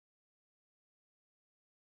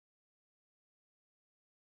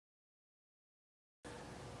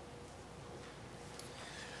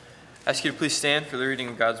I ask you to please stand for the reading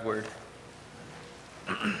of God's Word.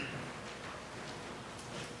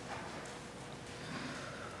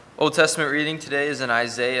 Old Testament reading today is in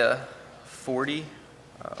Isaiah 40,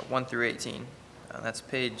 1 through 18. That's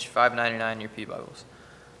page 599 in your P Bibles.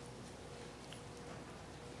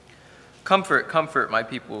 Comfort, comfort, my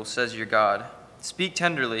people, says your God. Speak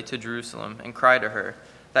tenderly to Jerusalem and cry to her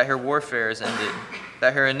that her warfare is ended,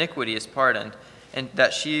 that her iniquity is pardoned, and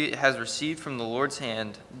that she has received from the Lord's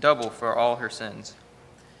hand double for all her sins.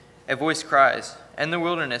 A voice cries, "In the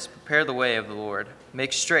wilderness prepare the way of the Lord.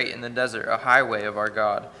 Make straight in the desert a highway of our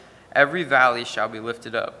God. Every valley shall be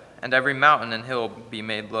lifted up, and every mountain and hill be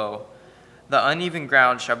made low. The uneven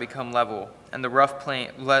ground shall become level, and the rough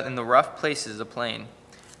places a plain.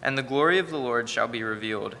 And the glory of the Lord shall be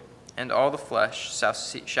revealed, and all the flesh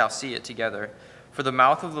shall see it together. For the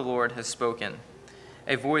mouth of the Lord has spoken.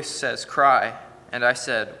 A voice says, Cry. And I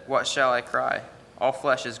said, What shall I cry? All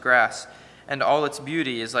flesh is grass, and all its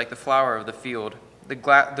beauty is like the flower of the field. The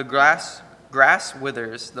grass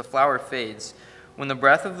withers, the flower fades. When the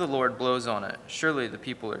breath of the Lord blows on it, surely the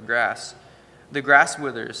people are grass. The grass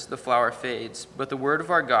withers, the flower fades, but the word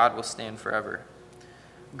of our God will stand forever.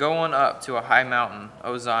 Go on up to a high mountain,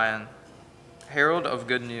 O Zion, herald of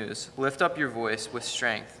good news. Lift up your voice with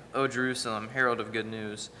strength, O Jerusalem, herald of good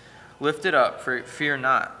news. Lift it up, fear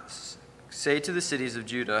not. Say to the cities of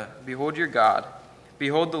Judah, Behold your God.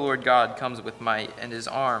 Behold, the Lord God comes with might, and his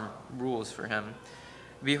arm rules for him.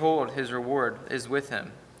 Behold, his reward is with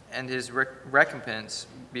him, and his recompense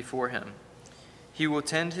before him. He will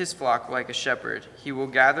tend his flock like a shepherd. He will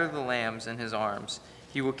gather the lambs in his arms.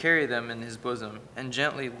 He will carry them in his bosom, and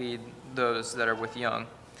gently lead those that are with young.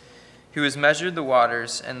 Who has measured the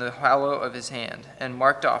waters in the hollow of his hand, and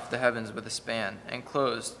marked off the heavens with a span, and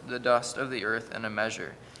closed the dust of the earth in a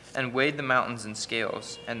measure, and weighed the mountains in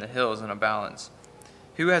scales, and the hills in a balance.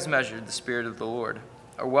 Who has measured the Spirit of the Lord?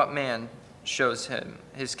 Or what man shows him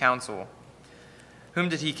his counsel? Whom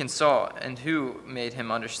did he consult, and who made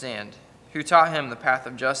him understand? Who taught him the path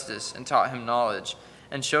of justice, and taught him knowledge,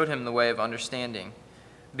 and showed him the way of understanding?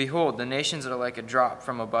 Behold, the nations are like a drop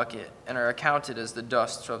from a bucket, and are accounted as the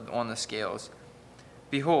dust on the scales.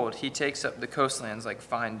 Behold, he takes up the coastlands like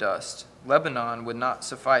fine dust. Lebanon would not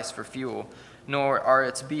suffice for fuel, nor are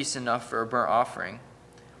its beasts enough for a burnt offering.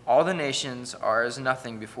 All the nations are as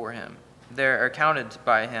nothing before him. They are accounted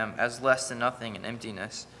by him as less than nothing in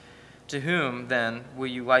emptiness. To whom, then, will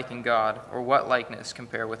you liken God, or what likeness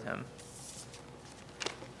compare with him?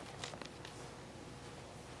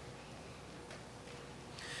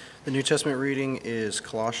 The New Testament reading is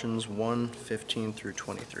Colossians 1:15 through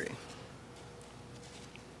 23.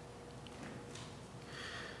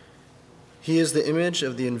 He is the image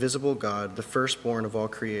of the invisible God, the firstborn of all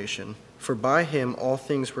creation. For by him all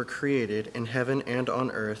things were created in heaven and on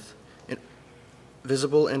earth,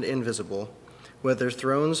 visible and invisible, whether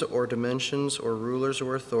thrones or dimensions or rulers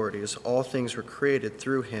or authorities, all things were created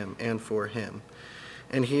through him and for him.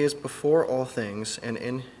 And he is before all things, and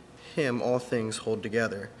in him all things hold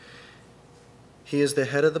together. He is the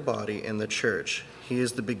head of the body and the church. He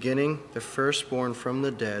is the beginning, the firstborn from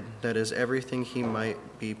the dead, that is everything he might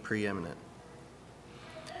be preeminent.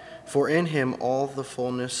 For in him all the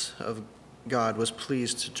fullness of God was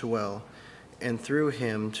pleased to dwell, and through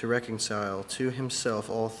him to reconcile to himself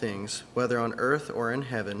all things, whether on earth or in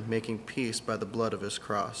heaven, making peace by the blood of his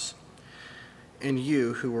cross. And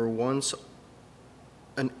you who were once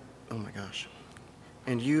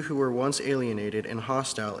alienated and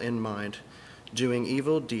hostile in mind, doing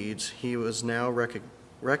evil deeds, he was now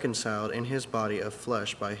reconciled in his body of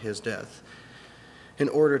flesh by his death, in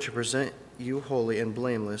order to present you holy and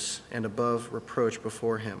blameless and above reproach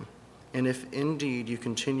before him. And if indeed you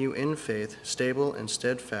continue in faith, stable and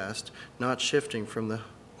steadfast, not shifting from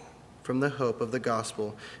the hope of the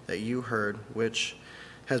gospel that you heard, which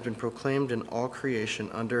has been proclaimed in all creation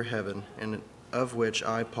under heaven, and of which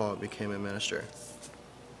I, Paul, became a minister.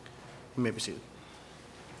 You may be seated.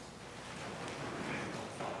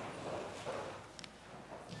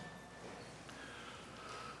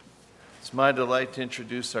 It's my delight to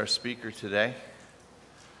introduce our speaker today.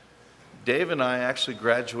 Dave and I actually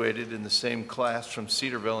graduated in the same class from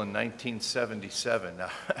Cedarville in 1977.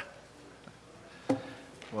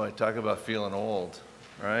 Boy, talk about feeling old,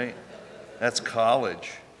 right? That's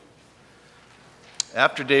college.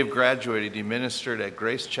 After Dave graduated, he ministered at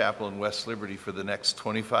Grace Chapel in West Liberty for the next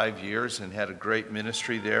 25 years and had a great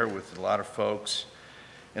ministry there with a lot of folks.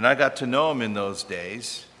 And I got to know him in those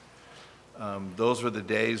days. Those were the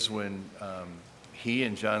days when he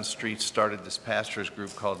and John Street started this pastors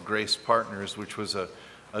group called Grace Partners, which was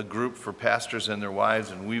a group for pastors and their wives,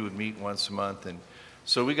 and we would meet once a month and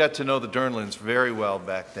So we got to know the Durnlands very well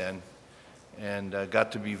back then and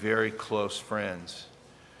got to be very close friends.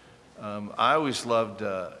 I always loved,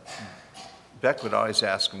 Beck would always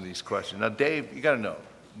ask him these questions. Now, Dave, you got to know,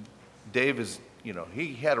 Dave is,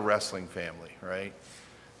 he had a wrestling family, right?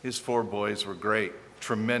 His 4 boys were great,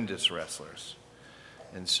 tremendous wrestlers.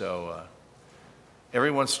 And so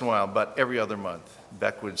every once in a while, about every other month,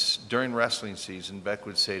 during wrestling season, Beck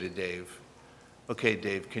would say to Dave, "Okay,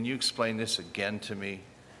 Dave, can you explain this again to me?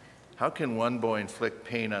 How can one boy inflict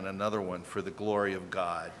pain on another one for the glory of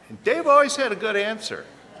God?" And Dave always had a good answer.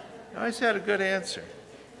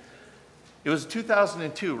 It was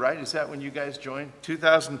 2002, right? Is that when you guys joined?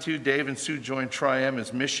 2002, Dave and Sue joined Tri-M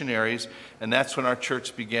as missionaries, and that's when our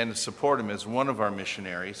church began to support him as one of our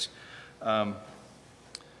missionaries.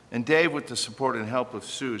 And Dave, with the support and help of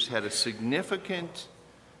Sue's, had a significant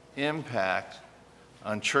impact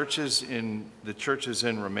on the churches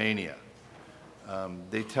in Romania.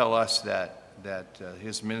 They tell us that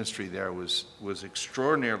his ministry there was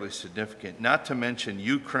extraordinarily significant, not to mention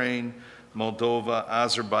Ukraine, Moldova,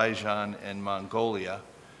 Azerbaijan, and Mongolia,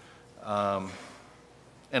 and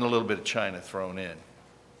a little bit of China thrown in.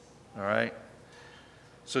 All right?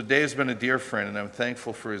 So Dave's been a dear friend, and I'm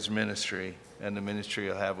thankful for his ministry and the ministry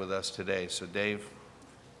he'll have with us today. So Dave,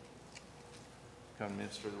 come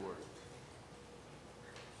minister the word.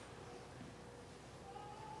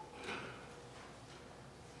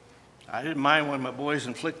 I didn't mind when my boys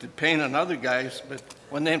inflicted pain on other guys, but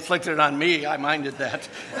when they inflicted it on me, I minded that.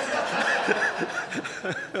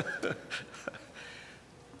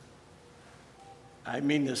 I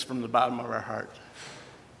mean this from the bottom of our heart.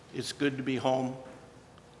 It's good to be home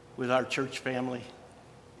with our church family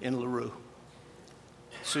in LaRue.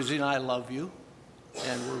 Susie and I love you,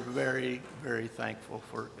 and we're very, very thankful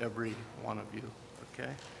for every one of you,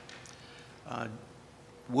 okay?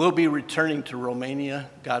 We'll be returning to Romania,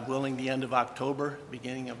 God willing, the end of October,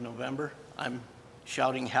 beginning of November. I'm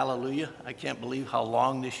shouting hallelujah. I can't believe how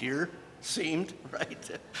long this year seemed,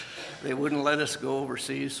 right? They wouldn't let us go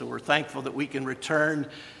overseas, so we're thankful that we can return.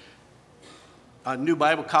 A new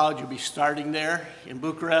Bible college will be starting there in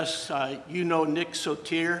Bucharest. You know Nick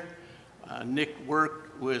Sotir. Nick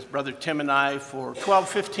worked with Brother Tim and I for 12,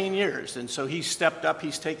 15 years, and so he stepped up.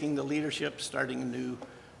 He's taking the leadership, starting a new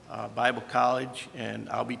Bible college, and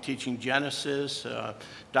I'll be teaching Genesis,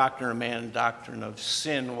 Doctrine of Man, and Doctrine of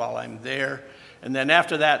Sin while I'm there. And then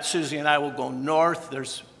after that, Susie and I will go north.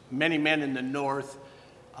 There's many men in the north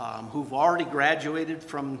who've already graduated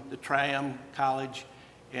from the Tri-M College,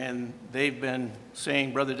 and they've been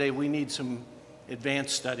saying, Brother Dave, we need some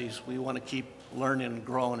advanced studies. We want to keep learning and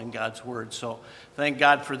growing in God's Word. So thank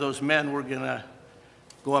God for those men. We're going to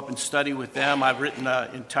go up and study with them. I've written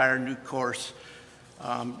an entire new course.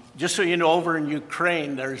 Just so you know, over in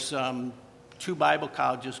Ukraine, there's 2 Bible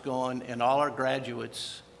colleges going, and all our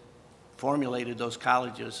graduates formulated those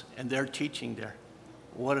colleges, and they're teaching there.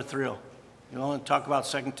 What a thrill. You want to talk about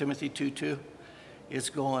 2 Timothy 2:2? It's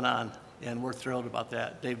going on, and we're thrilled about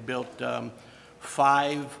that. They've built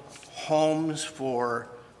 5 homes for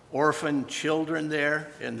orphan children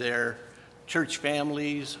there, and their church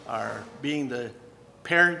families are being the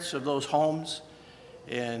parents of those homes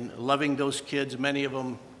and loving those kids. Many of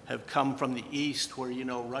them have come from the east where,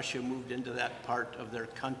 Russia moved into that part of their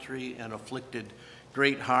country and inflicted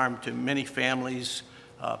great harm to many families,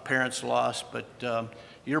 parents lost. But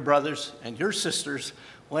your brothers and your sisters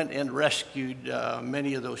went and rescued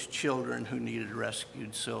many of those children who needed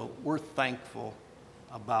rescued. So we're thankful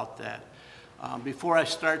about that. Before I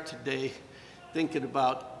start today, thinking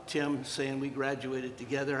about Tim saying we graduated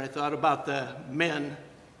together, I thought about the men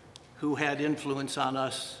who had influence on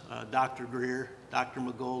us, Dr. Greer, Dr.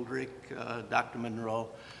 McGoldrick, Dr. Monroe.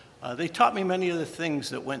 They taught me many of the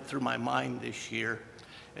things that went through my mind this year.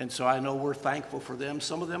 And so I know we're thankful for them.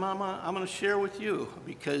 Some of them I'm going to share with you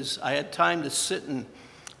because I had time to sit and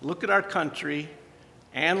look at our country,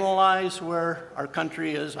 analyze where our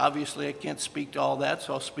country is. Obviously, I can't speak to all that,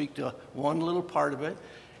 so I'll speak to one little part of it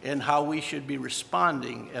and how we should be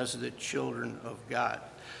responding as the children of God.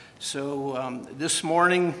 So this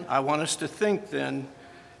morning, I want us to think then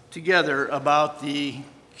together about the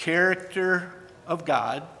character of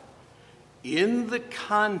God in the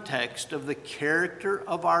context of the character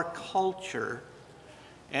of our culture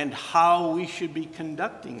and how we should be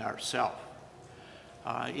conducting ourselves.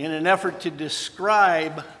 In an effort to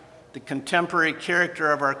describe the contemporary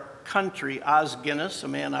character of our country, Os Guinness, a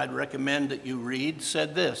man I'd recommend that you read,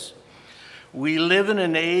 said this: "We live in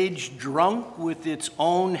an age drunk with its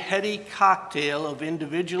own heady cocktail of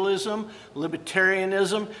individualism,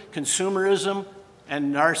 libertarianism, consumerism,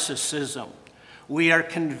 and narcissism. We are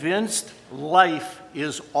convinced life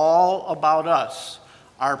is all about us.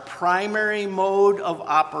 Our primary mode of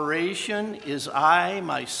operation is I,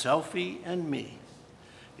 my selfie, and me.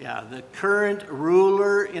 Yeah, the current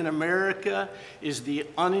ruler in America is the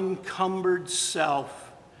unencumbered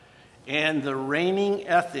self, and the reigning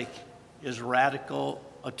ethic is radical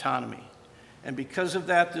autonomy. And because of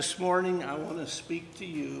that, this morning, I want to speak to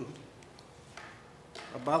you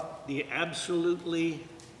about the absolutely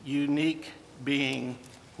unique being,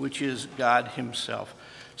 which is God himself.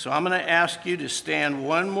 So I'm going to ask you to stand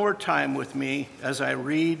one more time with me as I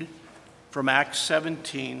read from Acts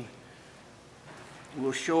 17.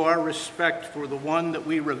 We'll show our respect for the one that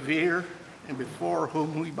we revere and before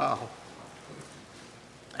whom we bow.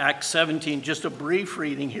 Acts 17, just a brief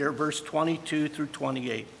reading here, verse 22 through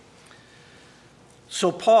 28.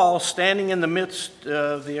 So Paul, standing in the midst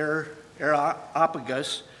of the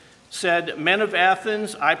Areopagus, said, "Men of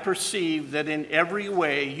Athens, I perceive that in every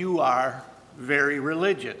way you are very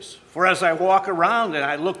religious. For as I walk around and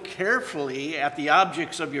I look carefully at the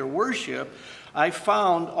objects of your worship, I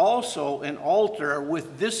found also an altar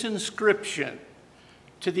with this inscription,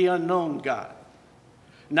 'To the unknown God.'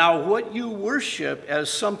 Now what you worship as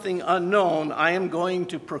something unknown, I am going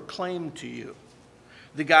to proclaim to you.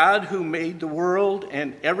 The God who made the world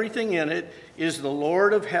and everything in it is the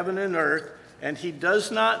Lord of heaven and earth, and he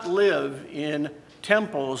does not live in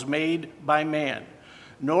temples made by man,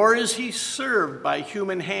 nor is he served by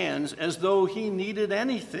human hands as though he needed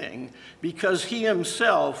anything, because he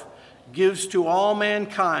himself gives to all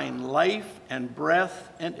mankind life and breath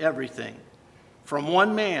and everything. From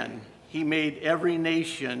one man he made every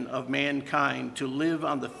nation of mankind to live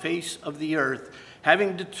on the face of the earth,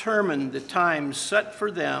 having determined the times set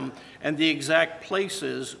for them and the exact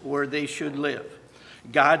places where they should live.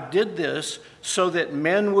 God did this so that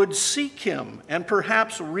men would seek him and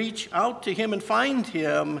perhaps reach out to him and find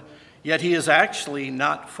him, yet he is actually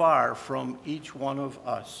not far from each one of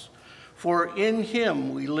us. For in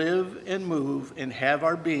him we live and move and have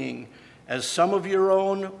our being, as some of your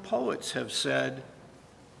own poets have said,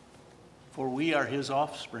 for we are his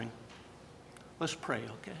offspring." Let's pray,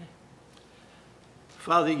 okay?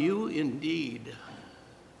 Father, you indeed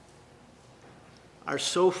are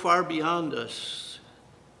so far beyond us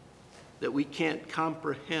that we can't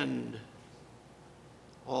comprehend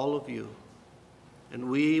all of you. And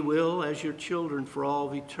we will, as your children for all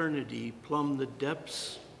of eternity, plumb the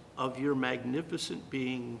depths of your magnificent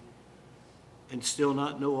being and still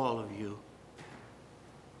not know all of you.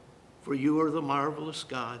 For you are the marvelous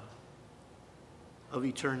God of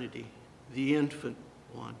eternity, the infant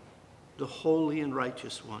one, the holy and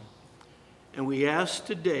righteous one. And we ask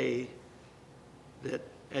today that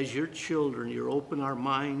as your children, you open our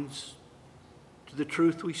minds to the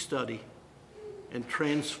truth we study and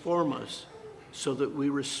transform us so that we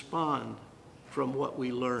respond from what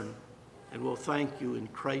we learn. And we'll thank you in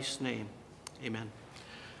Christ's name. Amen.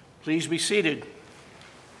 Please be seated.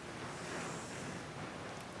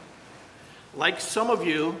 Like some of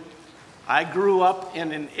you, I grew up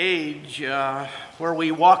in an age where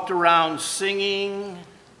we walked around singing,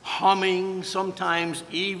 humming, sometimes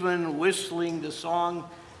even whistling the song,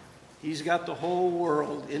 "He's got the whole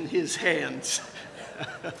world in his hands."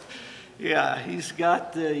 Yeah, he's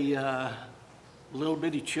got the little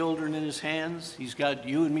bitty children in his hands. He's got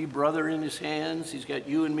you and me, brother, in his hands. He's got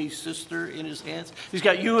you and me, sister, in his hands. He's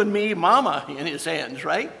got you and me, mama, in his hands,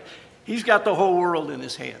 right? He's got the whole world in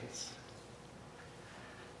his hands.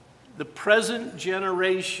 The present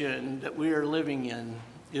generation that we are living in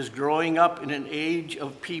is growing up in an age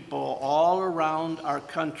of people all around our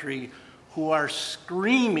country who are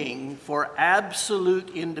screaming for absolute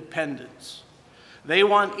independence. They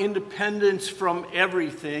want independence from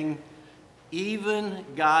everything, even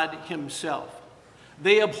God himself.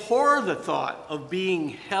 They abhor the thought of being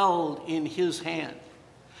held in his hand.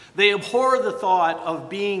 They abhor the thought of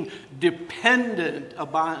being dependent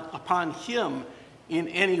upon him in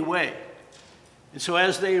any way. And so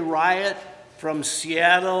as they riot from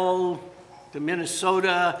Seattle to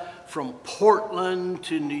Minnesota, from Portland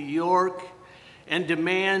to New York, and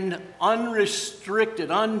demand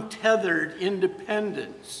unrestricted, untethered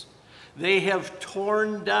independence, they have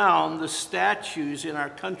torn down the statues in our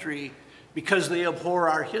country because they abhor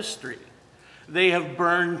our history. They have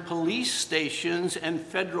burned police stations and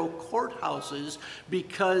federal courthouses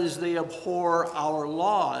because they abhor our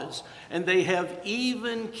laws. And they have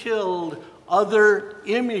even killed other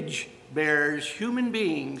image bearers, human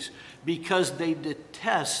beings, because they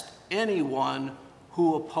detest anyone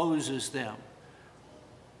who opposes them.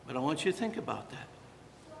 But I want you to think about that.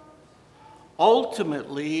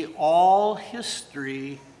 Ultimately, all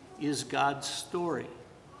history is God's story.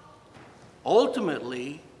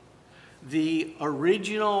 Ultimately, the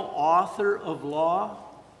original author of law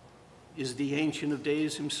is the Ancient of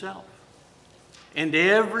Days himself. And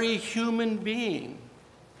every human being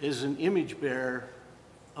is an image bearer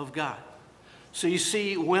of God. So you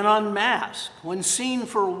see, when unmasked, when seen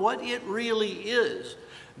for what it really is,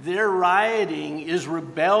 their rioting is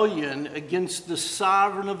rebellion against the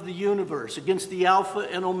sovereign of the universe, against the Alpha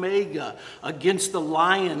and Omega, against the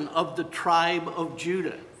Lion of the tribe of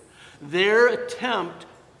Judah. Their attempt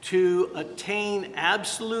to attain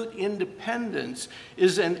absolute independence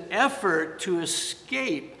is an effort to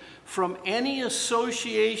escape from any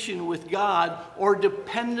association with God or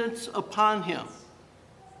dependence upon Him.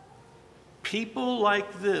 People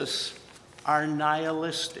like this are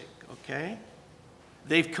nihilistic, okay?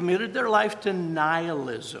 They've committed their life to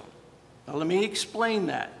nihilism. Now let me explain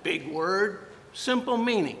that. Big word, simple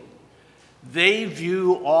meaning. They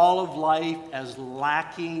view all of life as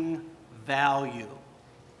lacking value.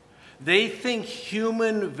 They think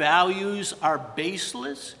human values are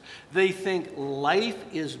baseless. They think life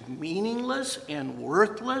is meaningless and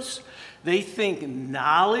worthless. They think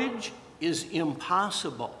knowledge is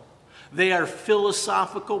impossible. They are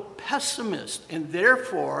philosophical pessimists, and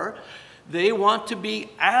therefore they want to be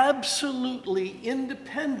absolutely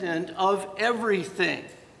independent of everything.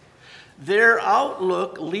 Their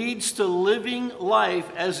outlook leads to living life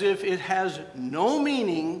as if it has no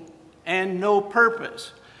meaning and no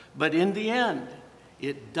purpose. But in the end,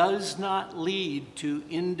 it does not lead to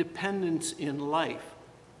independence in life,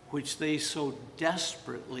 which they so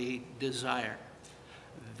desperately desire.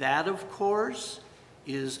 That, of course,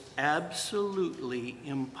 is absolutely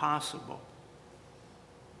impossible.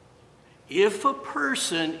 If a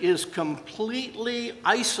person is completely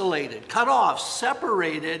isolated, cut off,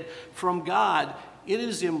 separated from God, it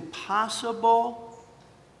is impossible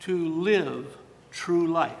to live true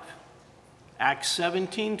life. Acts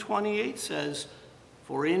 17:28 says,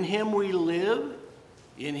 "For in him we live,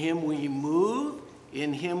 in him we move,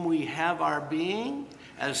 in him we have our being."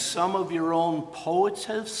 As some of your own poets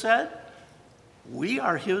have said, we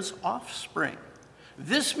are his offspring.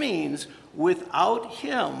 This means without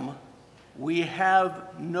him, we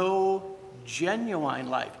have no genuine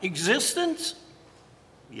life. Existence?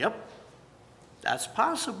 Yep, that's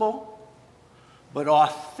possible. But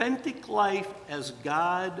authentic life as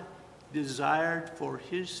God desired for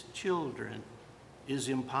his children is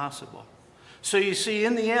impossible. So you see,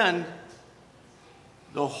 in the end,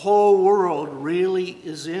 the whole world really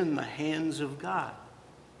is in the hands of God.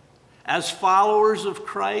 As followers of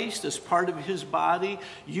Christ, as part of his body,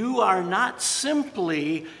 you are not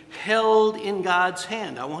simply held in God's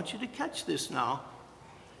hand. I want you to catch this now.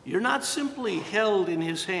 You're not simply held in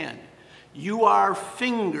his hand. You are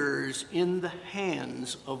fingers in the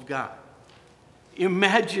hands of God.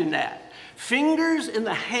 Imagine that. Fingers in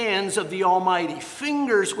the hands of the Almighty,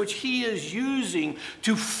 fingers which he is using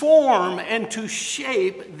to form and to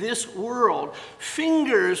shape this world,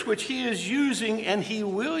 fingers which he is using and he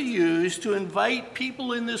will use to invite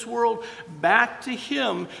people in this world back to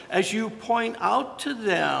him as you point out to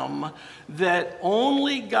them that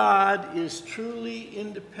only God is truly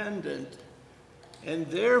independent, and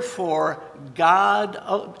therefore God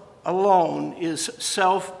alone is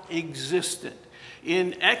self-existent.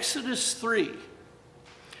 In Exodus 3,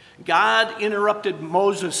 God interrupted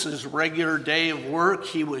Moses' regular day of work.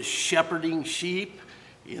 He was shepherding sheep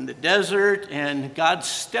in the desert, and God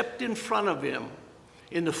stepped in front of him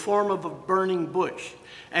in the form of a burning bush.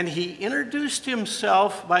 And he introduced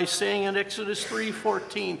himself by saying in Exodus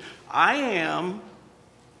 3:14, "I am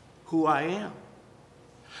who I am."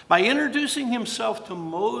 By introducing himself to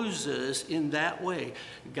Moses in that way,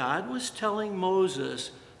 God was telling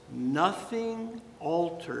Moses, nothing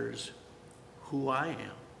alters who I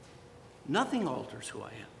am. Nothing alters who I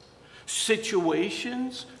am.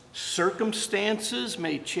 Situations, circumstances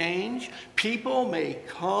may change. People may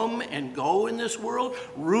come and go in this world.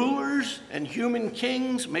 Rulers and human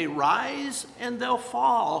kings may rise and they'll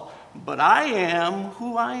fall. But I am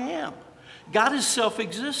who I am. God is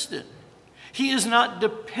self-existent. He is not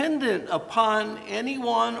dependent upon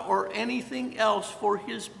anyone or anything else for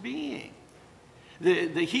his being.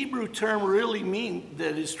 The Hebrew term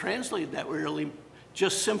that is translated that really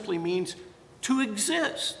just simply means to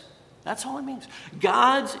exist. That's all it means.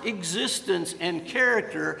 God's existence and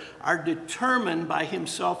character are determined by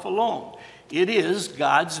himself alone. It is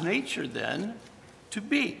God's nature then to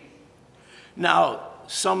be. Now,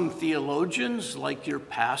 some theologians, like your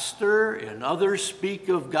pastor and others, speak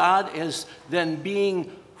of God as then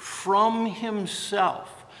being from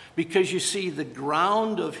himself, because you see, the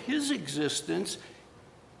ground of his existence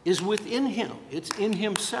is within him. It's in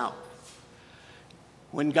himself.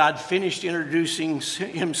 When God finished introducing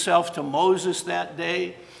himself to Moses that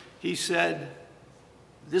day, he said,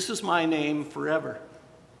 "This is my name forever.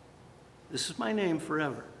 This is my name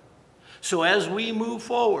forever." So as we move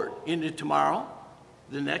forward into tomorrow,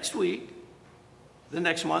 the next week, the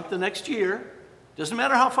next month, the next year, doesn't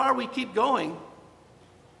matter how far we keep going,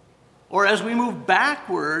 or as we move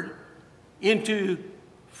backward into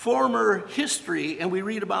former history and we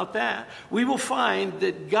read about that, we will find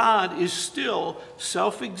that God is still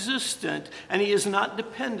self-existent and he is not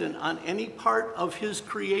dependent on any part of his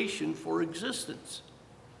creation for existence.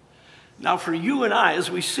 Now, for you and I, as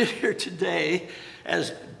we sit here today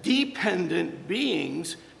as dependent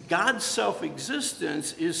beings, God's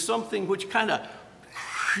self-existence is something which kind of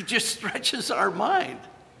just stretches our mind.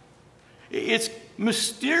 It's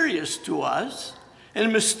mysterious to us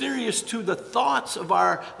and mysterious to the thoughts of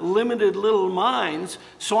our limited little minds.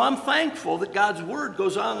 So I'm thankful that God's word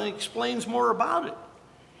goes on and explains more about it.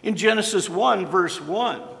 In Genesis 1, verse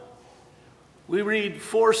 1, we read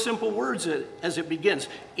 4 simple words as it begins.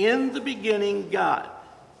 In the beginning, God.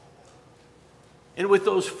 And with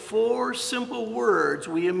those 4 simple words,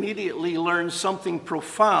 we immediately learn something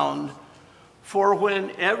profound. For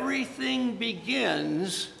when everything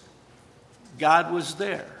begins, God was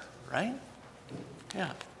there, right?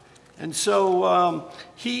 Yeah. And so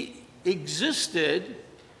he existed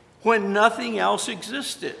when nothing else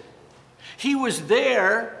existed. He was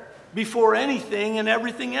there before anything and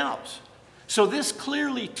everything else. So this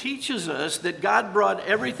clearly teaches us that God brought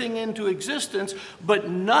everything into existence, but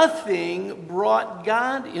nothing brought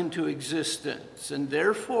God into existence. And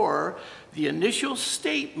therefore, the initial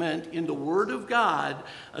statement in the Word of God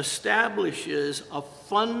establishes a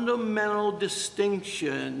fundamental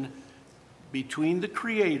distinction between the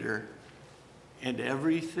Creator and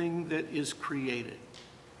everything that is created.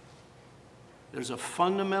 There's a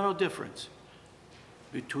fundamental difference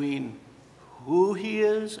between who he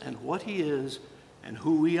is and what he is and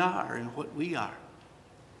who we are and what we are.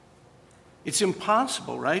 It's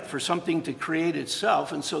impossible, right, for something to create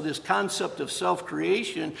itself, and so this concept of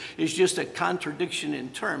self-creation is just a contradiction in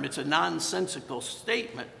term. It's a nonsensical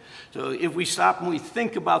statement. So if we stop and we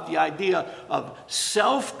think about the idea of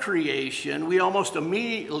self-creation, we almost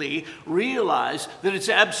immediately realize that it's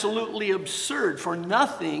absolutely absurd, for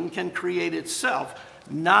nothing can create itself.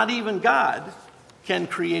 Not even God can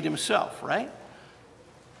create himself, right?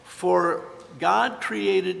 For God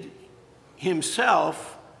created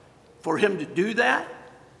himself. For him to do that,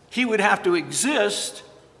 he would have to exist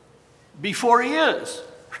before he is,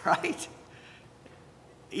 right?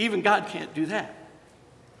 Even God can't do that.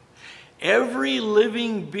 Every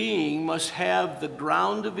living being must have the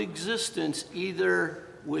ground of existence either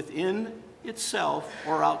within itself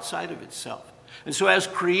or outside of itself. And so as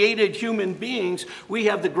created human beings, we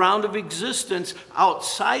have the ground of existence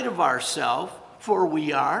outside of ourselves, for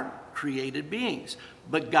we are created beings.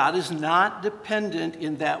 But God is not dependent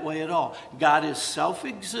in that way at all. God is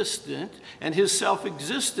self-existent, and his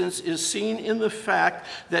self-existence is seen in the fact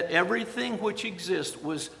that everything which exists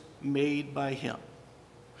was made by him.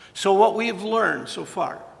 So what we've learned so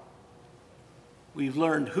far, we've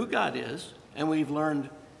learned who God is, and we've learned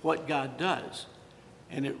what God does.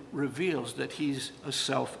 And it reveals that he's a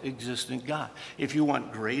self-existent God. If you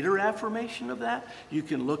want greater affirmation of that, you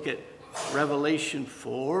can look at Revelation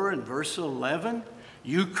 4 and verse 11.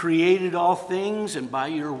 You created all things, and by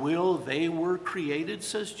your will they were created,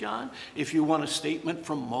 says John. If you want a statement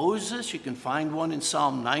from Moses, you can find one in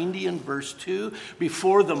Psalm 90 and verse 2.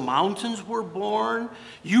 Before the mountains were born,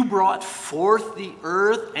 you brought forth the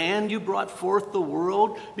earth, and you brought forth the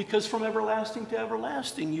world, because from everlasting to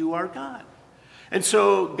everlasting you are God. And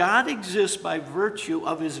so God exists by virtue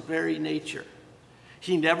of his very nature.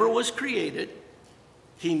 He never was created.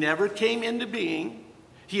 He never came into being.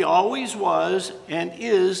 He always was and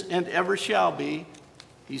is and ever shall be.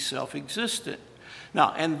 He's self-existent.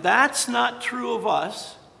 Now, and that's not true of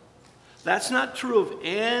us. That's not true of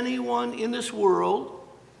anyone in this world.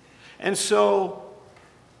 And so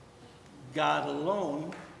God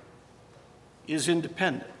alone is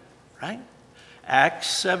independent, right? Acts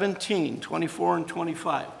 17, 24 and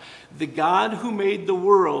 25. The God who made the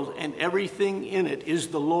world and everything in it is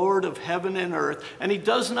the Lord of heaven and earth, and he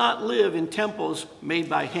does not live in temples made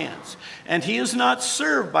by hands. And he is not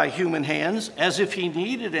served by human hands as if he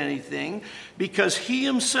needed anything, because he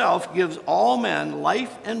himself gives all men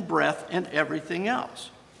life and breath and everything else.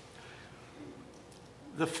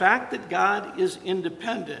 The fact that God is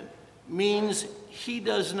independent means he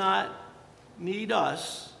does not need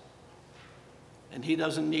us, and he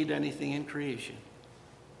doesn't need anything in creation.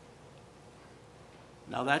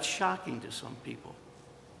 Now that's shocking to some people.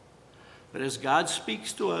 But as God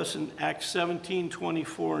speaks to us in Acts 17,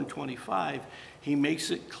 24 and 25, he makes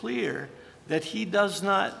it clear that he does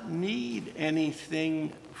not need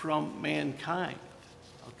anything from mankind,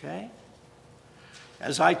 okay?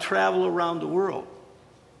 As I travel around the world,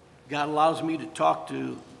 God allows me to talk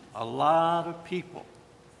to a lot of people.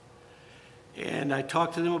 And I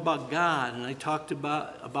talk to them about God, and I talked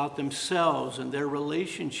about themselves and their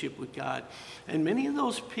relationship with God. And many of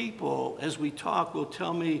those people, as we talk, will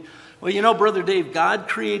tell me, well, you know, Brother Dave, God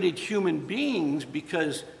created human beings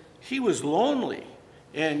because he was lonely,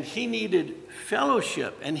 and he needed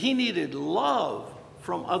fellowship, and he needed love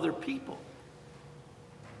from other people.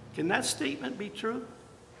 Can that statement be true?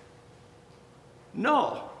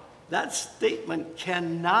 No, that statement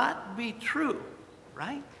cannot be true,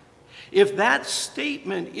 right? If that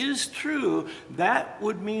statement is true, that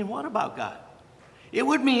would mean what about God? It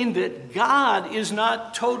would mean that God is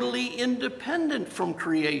not totally independent from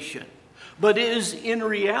creation, but is in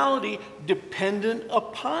reality dependent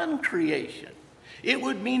upon creation. It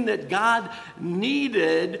would mean that God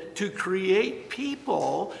needed to create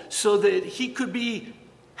people so that he could be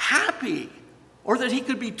happy or that he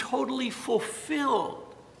could be totally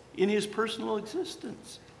fulfilled in his personal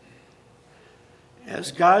existence.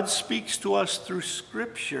 As God speaks to us through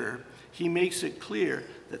Scripture, he makes it clear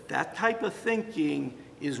that that type of thinking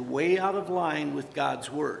is way out of line with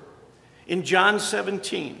God's Word. In John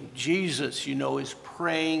 17, Jesus, you know, is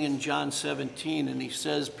praying in John 17, and he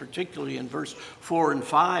says, particularly in verse 4 and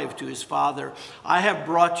 5 to his Father, I have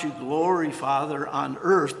brought you glory, Father, on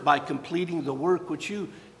earth by completing the work which you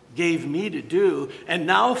gave me to do. And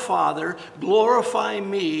now, Father, glorify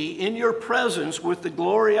me in your presence with the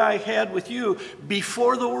glory I had with you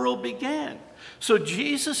before the world began. So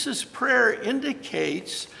Jesus' prayer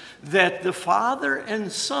indicates that the Father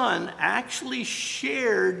and Son actually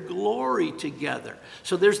shared glory together.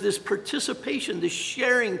 So there's this participation, this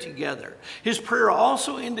sharing together. His prayer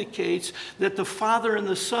also indicates that the Father and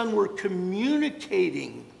the Son were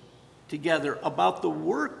communicating together about the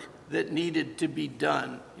work that needed to be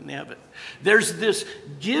done in heaven. There's this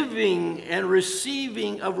giving and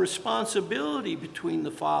receiving of responsibility between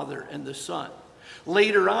the Father and the Son.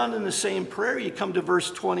 Later on in the same prayer, you come to verse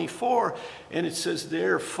 24, and it says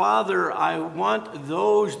there, Father, I want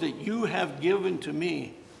those that you have given to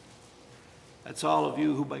me. That's all of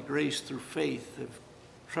you who by grace through faith have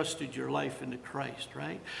trusted your life into Christ,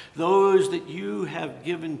 right? Those that you have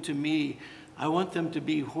given to me, I want them to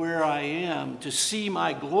be where I am, to see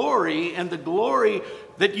my glory and the glory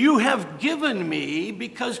that you have given me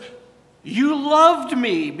because you loved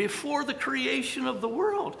me before the creation of the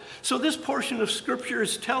world. So this portion of Scripture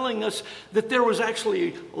is telling us that there was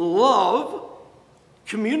actually love,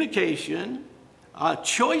 communication,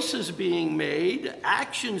 choices being made,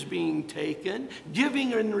 actions being taken,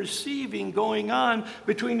 giving and receiving going on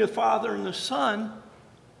between the Father and the Son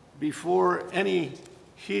before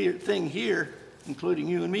anything here, including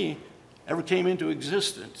you and me, ever came into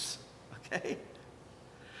existence. Okay?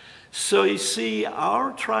 So you see,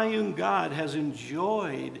 our triune God has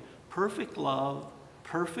enjoyed perfect love,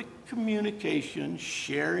 perfect communication,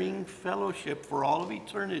 sharing fellowship for all of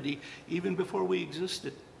eternity, even before we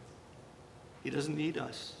existed. He doesn't need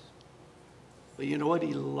us. But you know what?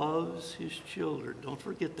 He loves his children. Don't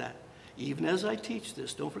forget that. Even as I teach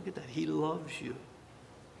this, don't forget that. He loves you.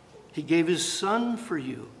 He gave his Son for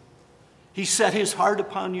you. He set his heart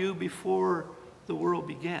upon you before the world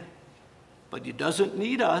began. But he doesn't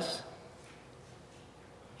need us.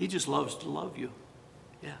 He just loves to love you.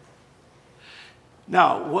 Yeah.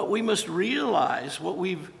 Now, what we must realize, what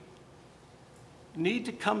we need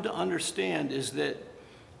to come to understand is that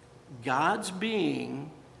God's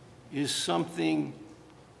being is something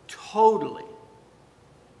totally,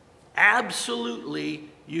 absolutely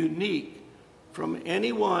unique from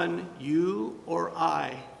anyone you or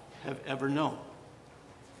I have ever known.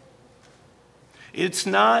 It's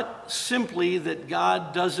not simply that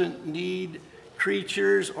God doesn't need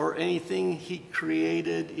creatures or anything he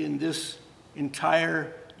created in this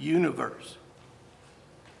entire universe.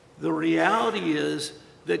 The reality is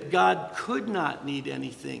that God could not need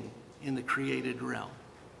anything in the created realm.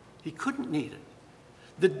 He couldn't need it.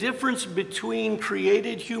 The difference between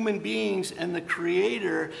created human beings and the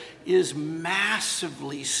Creator is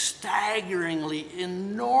massively, staggeringly,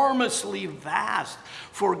 enormously vast.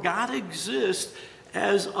 For God exists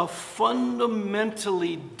as a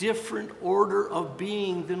fundamentally different order of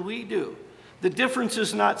being than we do. The difference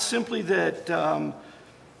is not simply that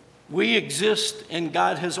we exist and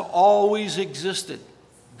God has always existed.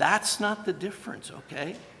 That's not the difference,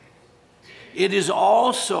 okay? It is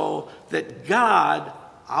also that God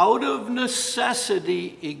out of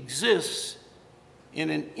necessity exists in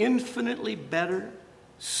an infinitely better,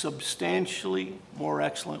 substantially more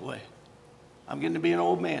excellent way. I'm getting to be an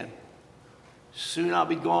old man. Soon I'll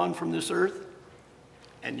be gone from this earth,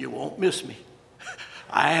 and you won't miss me.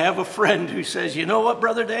 I have a friend who says, you know what,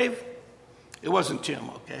 Brother Dave? It wasn't Tim,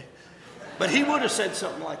 okay? But he would have said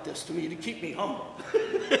something like this to me to keep me humble.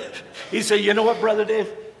 He said, you know what, Brother Dave?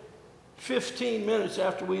 15 minutes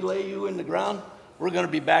after we lay you in the ground, we're going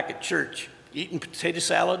to be back at church eating potato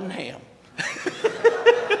salad and ham.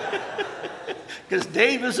 Because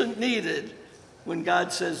Dave isn't needed when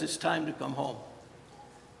God says it's time to come home.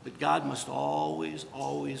 But God must always,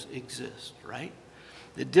 always exist, right?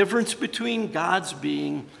 The difference between God's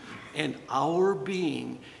being and our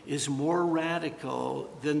being is more radical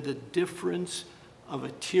than the difference of a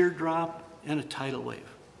teardrop and a tidal wave.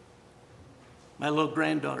 My little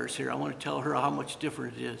granddaughter's here. I want to tell her how much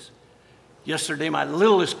different it is. Yesterday, my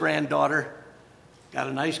littlest granddaughter got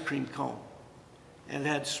an ice cream cone, and it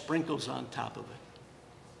had sprinkles on top of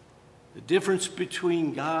it. The difference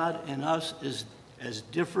between God and us is as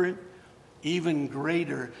different, even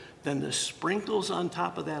greater, than the sprinkles on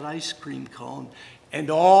top of that ice cream cone and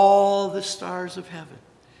all the stars of heaven.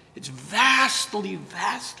 It's vastly,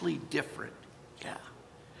 vastly different.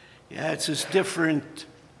 Yeah, it's as different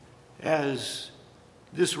as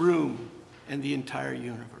this room and the entire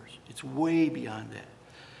universe. It's way beyond that.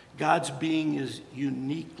 God's being is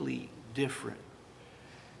uniquely different.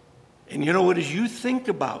 And you know what, as you think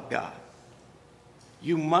about God,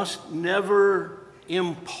 you must never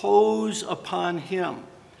impose upon him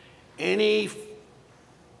any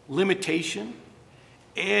limitation,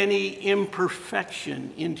 any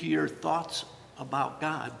imperfection into your thoughts about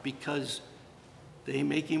God, because they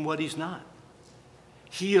make him what he's not.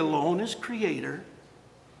 He alone is creator.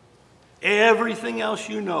 Everything else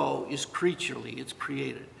you know is creaturely, it's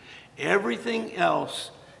created. Everything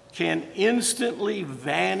else can instantly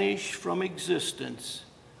vanish from existence,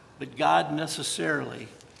 but God necessarily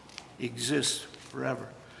exists forever.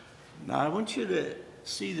 Now, I want you to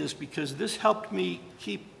see this, because this helped me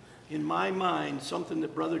keep in my mind something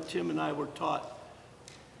that Brother Tim and I were taught,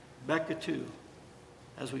 Becca too,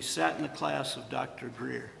 as we sat in the class of Dr.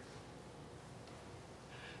 Greer.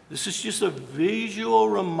 This is just a visual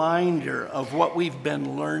reminder of what we've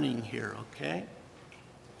been learning here, okay?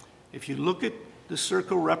 If you look at the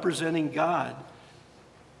circle representing God,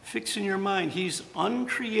 fix in your mind, he's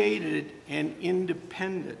uncreated and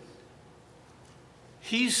independent.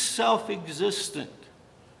 He's self-existent.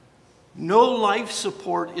 No life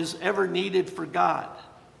support is ever needed for God.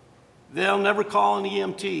 They'll never call an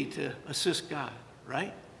EMT to assist God,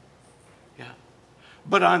 right? Yeah.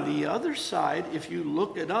 But on the other side, if you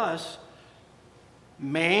look at us,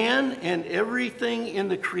 man and everything in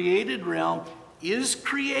the created realm is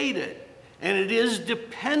created, and it is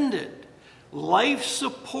dependent. Life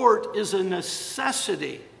support is a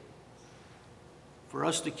necessity for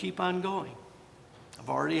us to keep on going. I've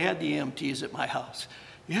already had the EMTs at my house.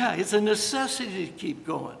 Yeah, it's a necessity to keep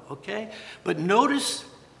going, okay? But notice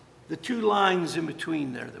the two lines in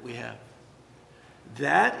between there that we have.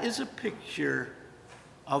 That is a picture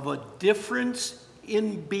of a difference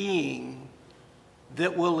in being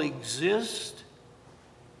that will exist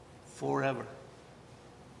forever.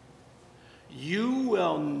 You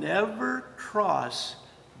will never cross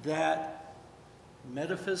that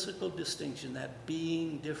metaphysical distinction, that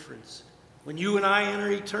being difference. When you and I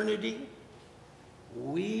enter eternity,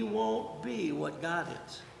 we won't be what God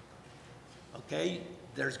is. Okay?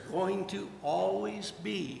 There's going to always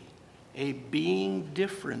be a being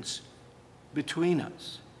difference between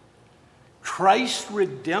us. Christ's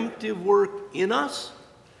redemptive work in us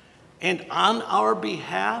and on our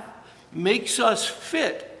behalf makes us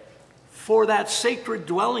fit for that sacred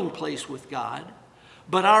dwelling place with God,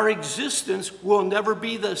 but our existence will never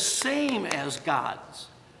be the same as God's.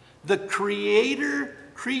 The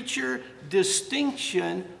creator-creature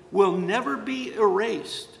distinction will never be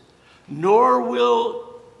erased, nor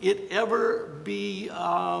will it ever be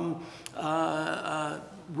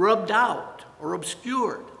rubbed out or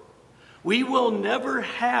obscured. We will never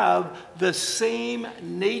have the same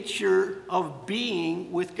nature of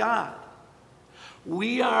being with God.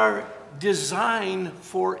 We are designed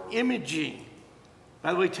for imaging.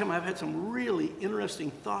 By the way, Tim, I've had some really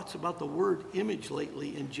interesting thoughts about the word image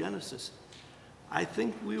lately in Genesis. I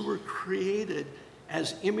think we were created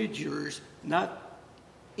as imagers, not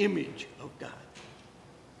image of God.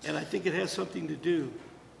 And I think it has something to do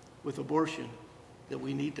with abortion that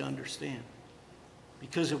we need to understand.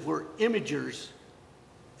 Because if we're imagers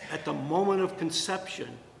at the moment of conception,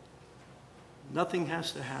 nothing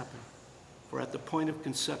has to happen For at the point of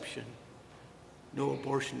conception, no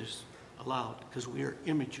abortion is allowed because we are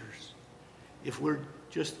imagers. If we're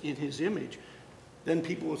just in his image, then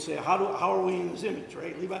people would say, how are we in his image,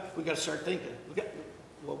 right, Levi? We got to start thinking.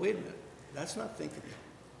 Well, wait a minute. That's not thinking yet.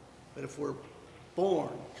 But if we're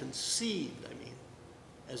born, conceived,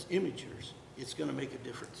 as imagers, it's going to make a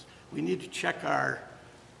difference. We need to check our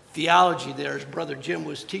theology there, as Brother Jim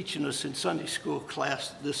was teaching us in Sunday school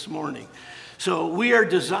class this morning. So we are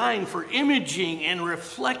designed for imaging and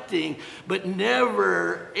reflecting, but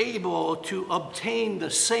never able to obtain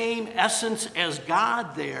the same essence as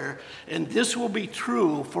God there. And this will be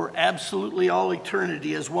true for absolutely all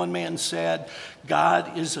eternity. As one man said,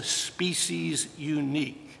 God is a species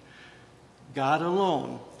unique. God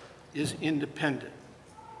alone is independent.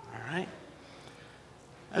 All right?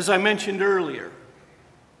 As I mentioned earlier,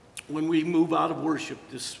 when we move out of worship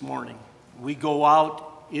this morning, we go out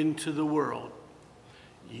into the world.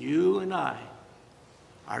 You and I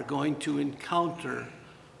are going to encounter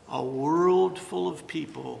a world full of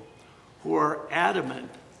people who are adamant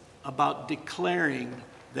about declaring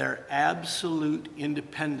their absolute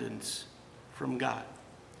independence from God.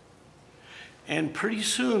 And pretty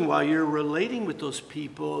soon, while you're relating with those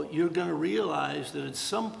people, you're going to realize that at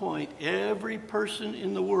some point, every person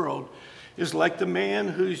in the world is like the man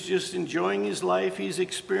who's just enjoying his life. He's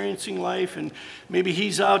experiencing life, and maybe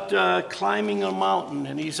he's out climbing a mountain,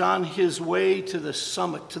 and he's on his way to the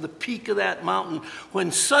summit, to the peak of that mountain,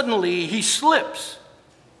 when suddenly he slips,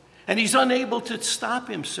 and he's unable to stop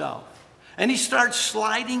himself. And he starts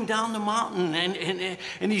sliding down the mountain,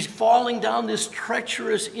 and he's falling down this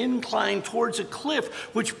treacherous incline towards a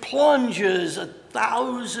cliff, which plunges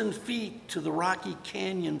 1,000 feet to the rocky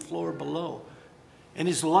canyon floor below. And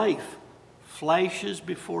his life flashes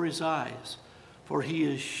before his eyes, for he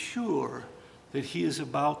is sure that he is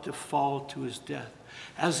about to fall to his death.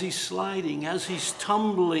 As he's sliding, as he's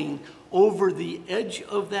tumbling over the edge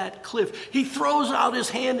of that cliff, he throws out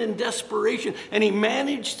his hand in desperation, and he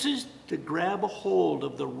manages to grab a hold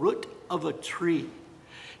of the root of a tree.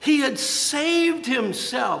 He had saved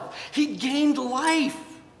himself. He gained life.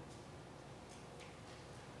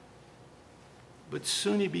 But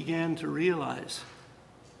soon he began to realize,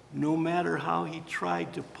 no matter how he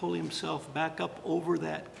tried to pull himself back up over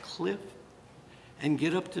that cliff and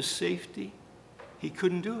get up to safety, he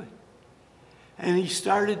couldn't do it. And he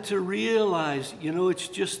started to realize, it's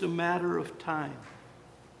just a matter of time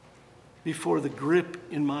before the grip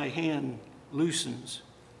in my hand loosens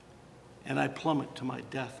and I plummet to my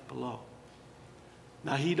death below.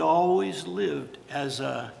 Now, he'd always lived as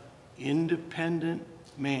an independent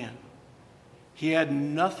man. He had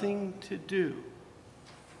nothing to do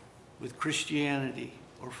with Christianity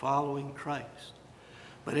or following Christ.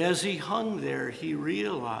 But as he hung there, he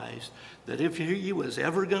realized that if he was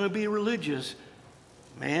ever going to be religious,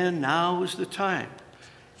 man, now is the time.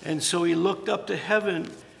 And so he looked up to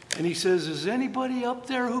heaven and he says, is anybody up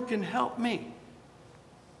there who can help me?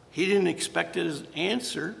 He didn't expect his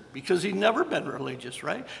answer because he'd never been religious,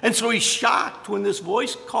 right? And so he's shocked when this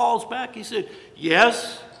voice calls back. He said,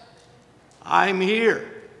 yes, I'm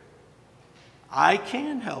here. I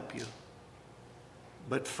can help you.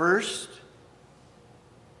 But first,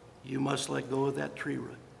 you must let go of that tree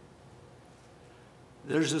root.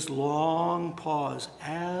 There's this long pause,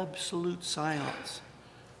 absolute silence.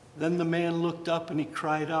 Then the man looked up and he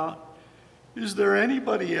cried out, is there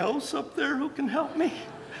anybody else up there who can help me?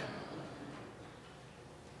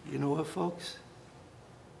 You know what, folks?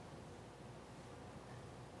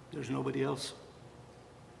 There's nobody else.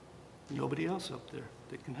 Nobody else up there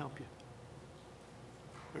that can help you.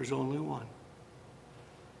 There's only one.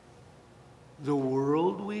 The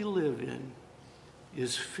world we live in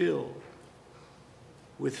is filled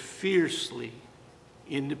with fiercely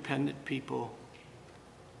independent people,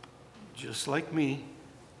 just like me,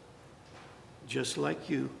 just like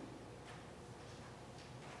you,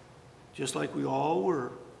 just like we all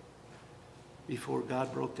were before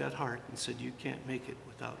God broke that heart and said, you can't make it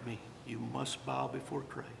without me. You must bow before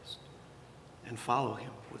Christ and follow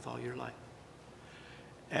him with all your life.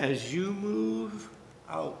 As you move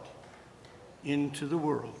out into the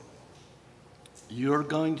world, you're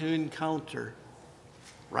going to encounter,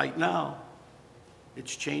 right now,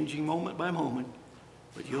 it's changing moment by moment,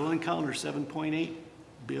 but you'll encounter 7.8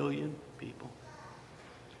 billion people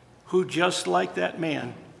who, just like that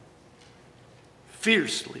man,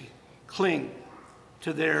 fiercely cling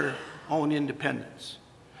to their own independence.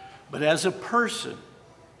 But as a person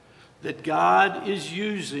that God is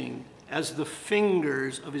using as the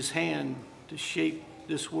fingers of his hand to shape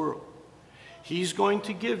this world, he's going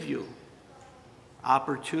to give you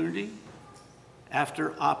opportunity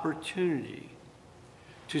after opportunity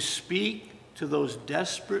to speak to those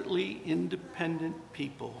desperately independent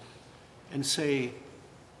people and say,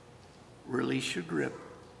 release your grip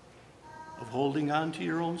of holding on to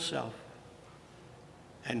your own self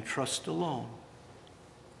and trust alone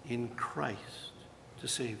in Christ to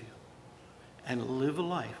save you, and live a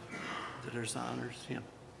life that honors him.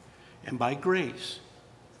 And by grace,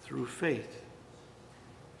 through faith,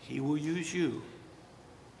 he will use you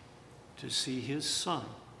to see his Son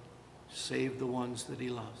save the ones that he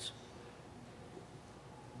loves.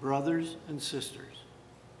 Brothers and sisters,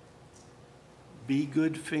 be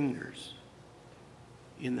good fingers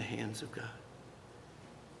in the hands of God.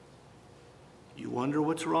 You wonder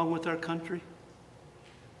what's wrong with our country?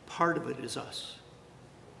 Part of it is us.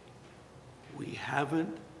 We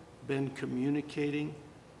haven't been communicating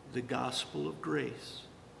the gospel of grace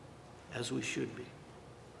as we should be.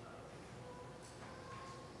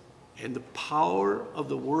 And the power of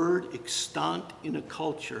the word extant in a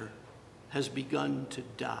culture has begun to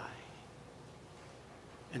die.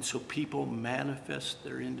 And so people manifest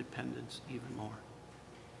their independence even more.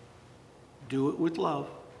 Do it with love.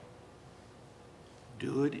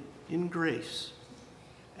 Do it in grace.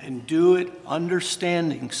 And do it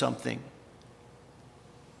understanding something.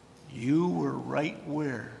 You were right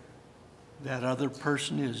where that other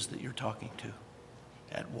person is that you're talking to.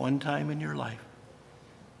 At one time in your life,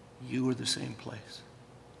 you were the same place.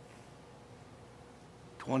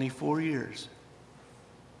 24 years,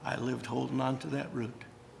 I lived holding on to that root.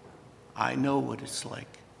 I know what it's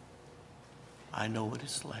like. I know what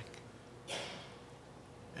it's like.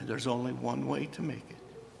 And there's only one way to make it.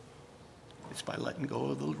 It's by letting go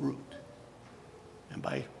of the root. And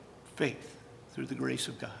by faith, through the grace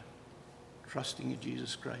of God, trusting in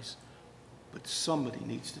Jesus Christ. But somebody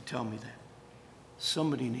needs to tell me that.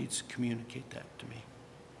 Somebody needs to communicate that to me.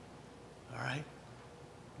 All right?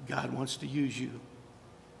 God wants to use you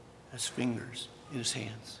as fingers in his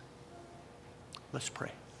hands. Let's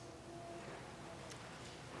pray.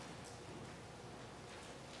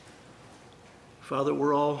 Father,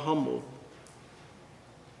 we're all humbled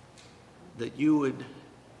that you would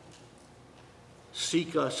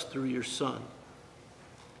seek us through your Son.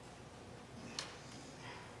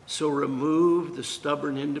 So remove the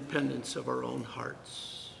stubborn independence of our own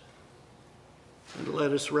hearts and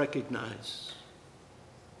let us recognize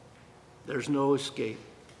there's no escape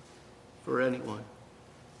for anyone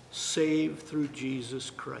save through Jesus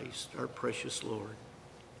Christ, our precious Lord,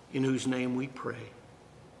 in whose name we pray.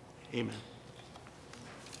 Amen.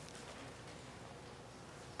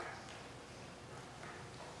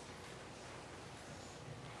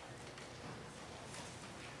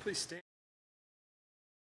 Please stand.